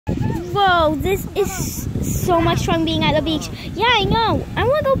Whoa, this is so much fun being at the beach. Yeah, I know. I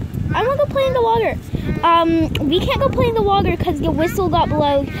wanna go play in the water. We can't go play in the water because the whistle got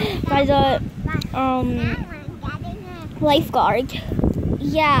blown by the lifeguard.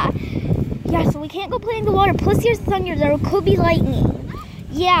 Yeah, so we can't go play in the water. Plus there's thunder, there could be lightning.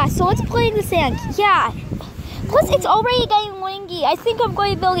 Yeah, so let's play in the sand. Yeah. Plus it's already getting windy. I think I'm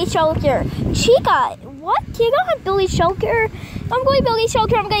going to build a shelter. Chica, what? You don't have build a shelter? I'm going to build a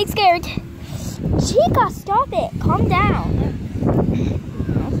shelter. I'm getting scared. Chica, stop it. Calm down.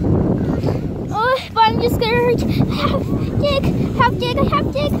 Oh, but I'm just scared. Have dig.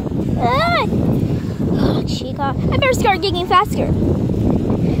 Ah. Oh, Chica, I better start digging faster.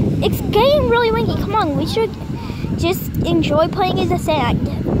 It's getting really windy. Come on, we should just enjoy playing in the sand.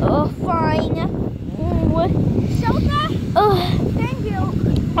 Oh, fine. Shelter? Oh, thank you.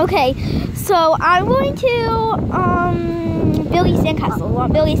 Okay, so I'm going to build a sandcastle. Want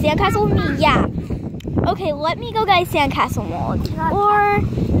to build a sandcastle with me? Yeah. Okay, let me go get a sandcastle mold. Or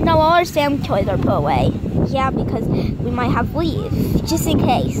no, all our sand toys are put away. Yeah, because we might have to leave, just in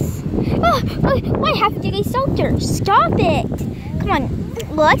case. Oh, I have to dig a shelter. Stop it. Come on,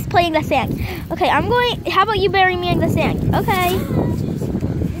 let's play in the sand. Okay, how about you bury me in the sand? Okay.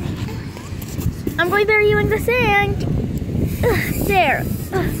 I'm going to bury you in the sand. There.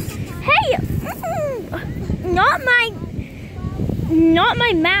 Hey! Not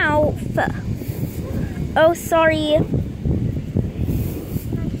my mouth. Oh, sorry.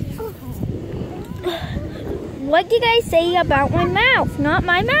 What did I say about my mouth? Not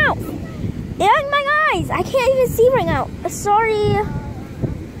my mouth. And my eyes. I can't even see right now. Sorry.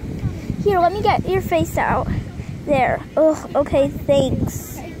 Here, let me get your face out. There. Oh, okay,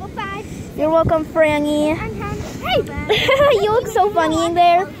 thanks. You're welcome, Franny. Hey! You look so funny in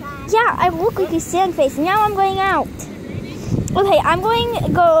there. Yeah, I look like a sand face. Now I'm going out. Okay, I'm going to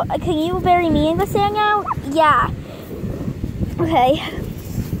go. Can you bury me in the sand now? Yeah. Okay.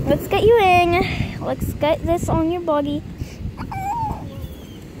 Let's get you in. Let's get this on your body.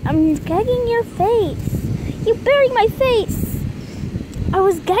 I'm gagging your face. You buried my face. I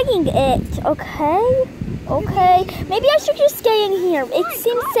was gagging it. Okay. Okay. Maybe I should just stay in here. It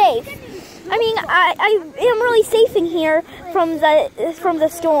seems safe. I mean, I am really safe in here from the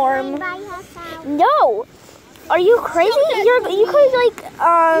storm. No, are you crazy? You could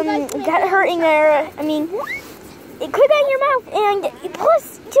get hurt in there. I mean, it could get in your mouth, and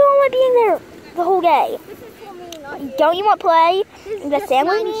plus you don't want to be in there the whole day. Don't you want to play in the sand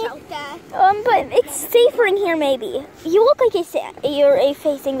with me? But it's safer in here. Maybe you look like you're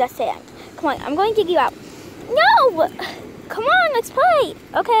facing the sand. Come on, I'm going to dig you out. No, come on, let's play.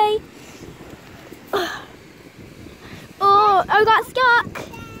 Okay. Oh, I got stuck.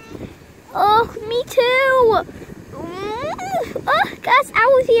 Oh, me too. Oh, get us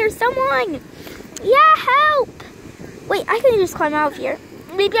out of here, someone. Yeah, help. Wait, I can just climb out of here.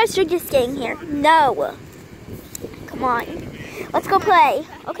 Maybe I should just stay in here. No. Come on. Let's go play.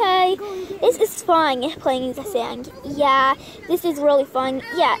 Okay. This is fun, playing in the sand. Yeah, this is really fun.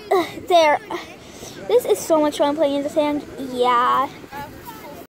 Yeah, there. This is so much fun playing in the sand. Yeah.